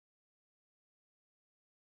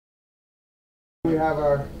We have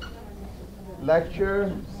our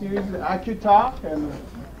lecture series, AcuTalk, and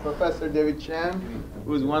Professor David Chan,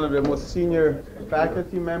 who is one of the most senior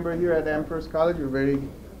faculty member here at Amherst College. We're very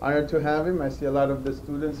honored to have him. I see a lot of the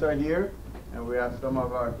students are here, and we have some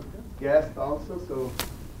of our guests also. So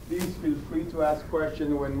please feel free to ask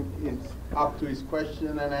questions when it's up to his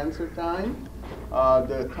question and answer time.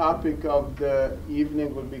 The topic of the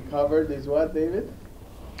evening will be covered is what, David?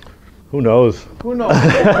 Who knows? Who knows?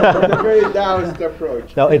 It's a very Taoist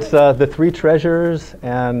approach. No, it's the three treasures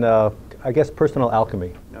and I guess personal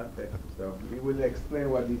alchemy. Okay, so we will explain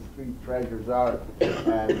what these three treasures are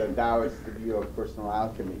and the Taoist view of personal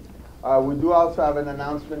alchemy. We do also have an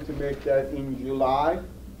announcement to make that in July,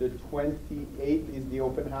 the 28th is the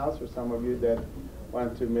open house. For some of you that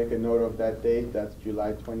want to make a note of that date, that's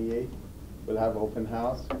July 28th. We'll have open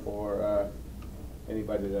house for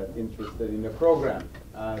anybody that's interested in the program.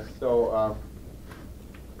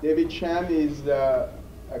 David Chan is a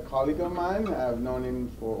colleague of mine. I've known him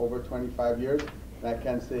for over 25 years. And I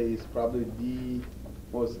can say he's probably the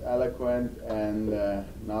most eloquent and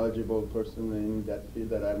knowledgeable person in that field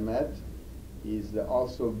that I've met. He's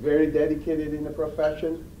also very dedicated in the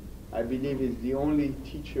profession. I believe he's the only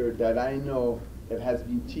teacher that I know that has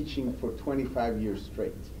been teaching for 25 years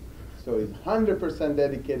straight. So he's 100%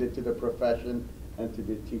 dedicated to the profession and to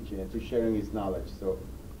the teaching and to sharing his knowledge. So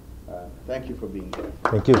thank you for being here.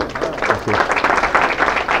 Thank you. Thank you.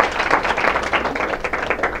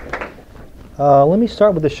 Let me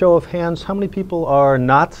start with a show of hands. How many people are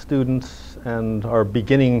not students and are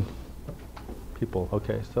beginning people?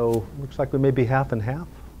 Okay, so looks like we may be half and half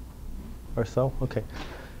or so. Okay,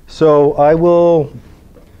 so I will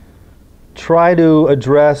try to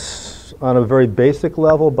address on a very basic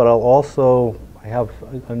level, but I have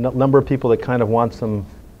a number of people that kind of want some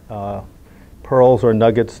pearls or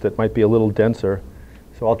nuggets that might be a little denser.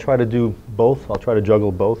 So I'll try to do both. I'll try to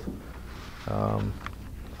juggle both.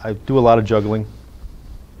 I do a lot of juggling.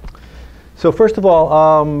 So first of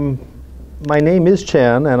all, my name is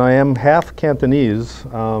Chan, and I am half Cantonese.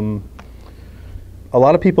 A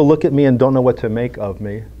lot of people look at me and don't know what to make of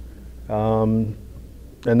me. And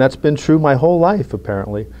that's been true my whole life,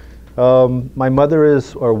 apparently. My mother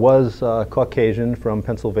is, or was, Caucasian from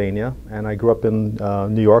Pennsylvania, and I grew up in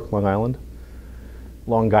New York, Long Island.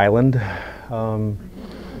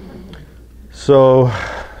 So,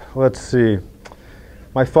 let's see.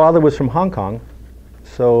 My father was from Hong Kong,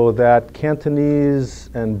 so that Cantonese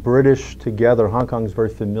and British together, Hong Kong is very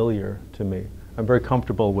familiar to me. I'm very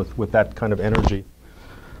comfortable with that kind of energy.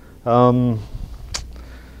 I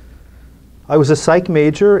was a psych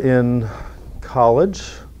major in college,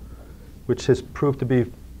 which has proved to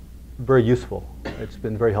be very useful. It's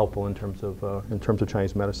been very helpful in terms of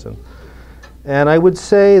Chinese medicine. And I would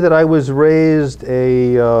say that I was raised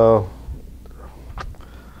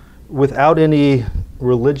without any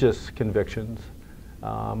religious convictions.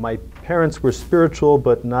 My parents were spiritual,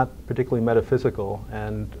 but not particularly metaphysical.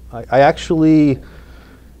 And I actually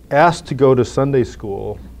asked to go to Sunday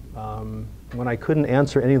school when I couldn't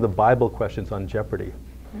answer any of the Bible questions on Jeopardy.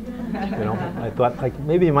 You know, I thought like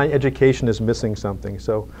maybe my education is missing something.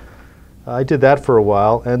 So I did that for a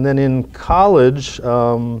while. And then in college,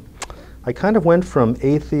 I kind of went from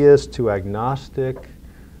atheist to agnostic.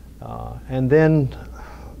 And then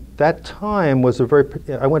that time was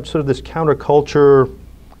I went sort of this counterculture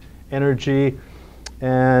energy.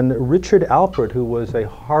 And Richard Alpert, who was a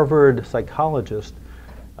Harvard psychologist,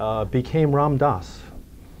 became Ram Dass.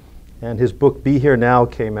 And his book, Be Here Now,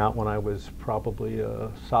 came out when I was probably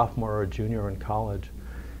a sophomore or a junior in college.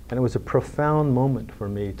 And it was a profound moment for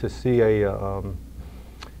me to see an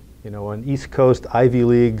East Coast Ivy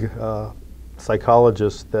League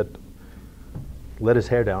psychologist that let his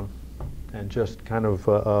hair down and just kind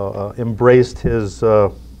of embraced his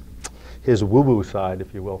woo-woo side,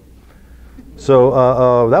 if you will.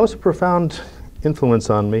 So that was a profound influence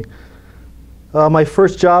on me. My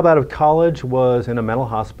first job out of college was in a mental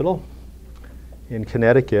hospital in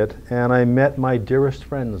Connecticut, and I met my dearest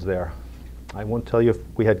friends there. I won't tell you if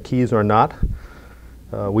we had keys or not.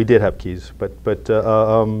 We did have keys,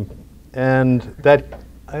 and that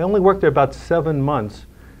I only worked there about 7 months,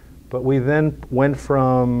 but we then went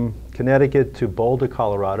from Connecticut to Boulder,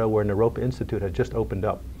 Colorado, where Naropa Institute had just opened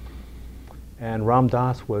up. And Ram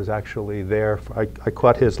Dass was actually there. I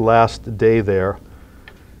caught his last day there.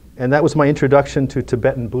 And that was my introduction to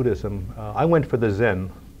Tibetan Buddhism. I went for the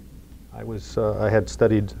Zen. I had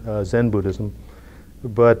studied Zen Buddhism,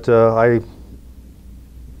 but I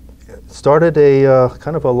started a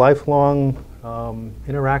kind of a lifelong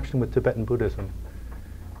interaction with Tibetan Buddhism,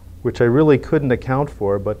 which I really couldn't account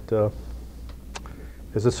for, but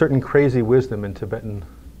There's a certain crazy wisdom in Tibetan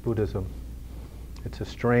Buddhism. It's a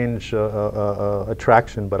strange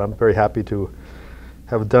attraction, but I'm very happy to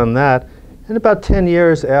have done that. And about 10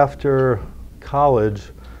 years after college,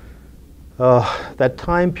 that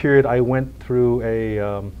time period, I went through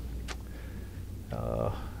a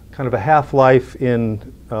kind of a half-life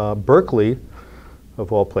in Berkeley,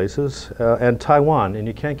 of all places, and Taiwan. And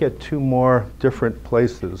you can't get two more different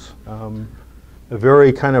places. A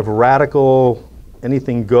very kind of radical,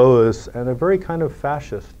 anything goes, and a very kind of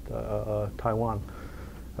fascist Taiwan.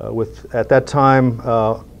 With, at that time,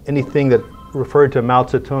 anything that referred to Mao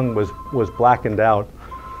Zedong was blackened out.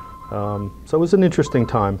 So it was an interesting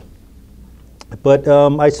time. But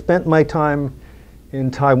I spent my time in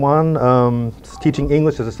Taiwan teaching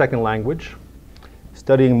English as a second language,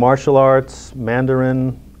 studying martial arts,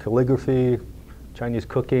 Mandarin, calligraphy, Chinese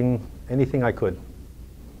cooking, anything I could,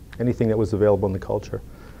 anything that was available in the culture.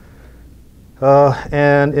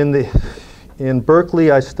 And in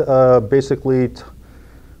Berkeley, I basically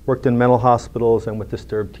worked in mental hospitals and with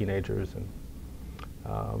disturbed teenagers, and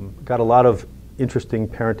got a lot of interesting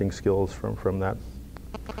parenting skills from that.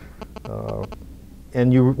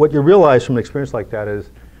 And what you realize from an experience like that is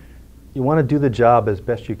you want to do the job as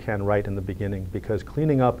best you can right in the beginning, because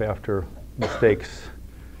cleaning up after mistakes,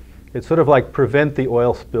 it's sort of like prevent the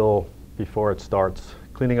oil spill before it starts.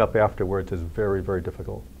 Cleaning up afterwards is very, very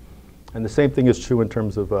difficult. And the same thing is true in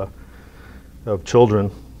terms of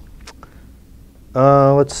children.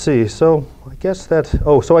 Let's see, so I guess that,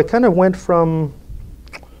 so I kind of went from,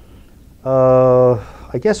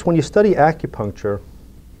 I guess when you study acupuncture,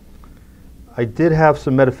 I did have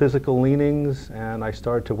some metaphysical leanings, and I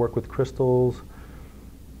started to work with crystals.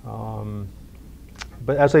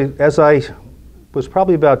 But as I was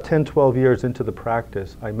probably about 10, 12 years into the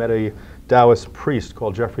practice, I met a Taoist priest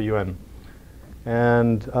called Jeffrey Yuen.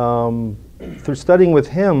 And through studying with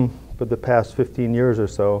him for the past 15 years or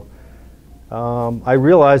so, I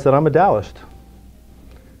realized that I'm a Taoist.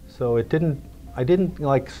 So I didn't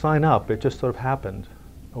like sign up, it just sort of happened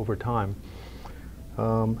over time.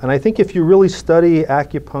 And I think if you really study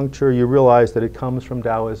acupuncture, you realize that it comes from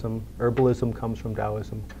Taoism, herbalism comes from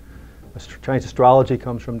Taoism, Chinese astrology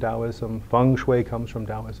comes from Taoism, feng shui comes from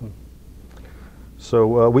Taoism.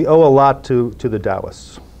 So we owe a lot to the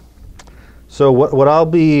Taoists. So what I'll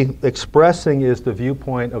be expressing is the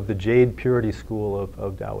viewpoint of the Jade Purity School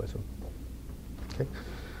of Taoism. Okay?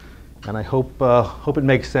 And I hope it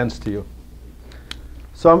makes sense to you.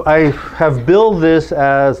 So I have billed this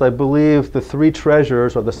as, I believe, the three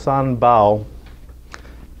treasures, or the San Bao,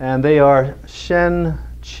 and they are Shen,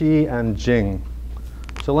 Qi, and Jing.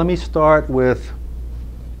 So let me start with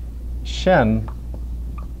Shen,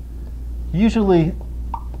 usually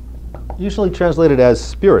translated as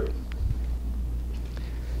spirit.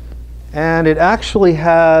 And it actually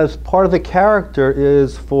has, part of the character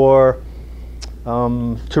is for,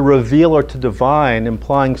 to reveal or to divine,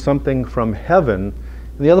 implying something from heaven.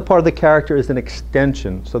 And the other part of the character is an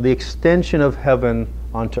extension. So the extension of heaven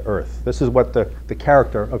onto earth. This is what the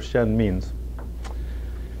character of Shen means.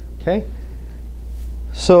 Okay?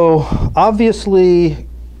 So obviously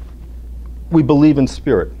we believe in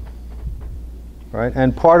spirit, right?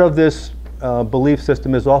 And part of this belief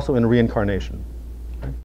system is also in reincarnation.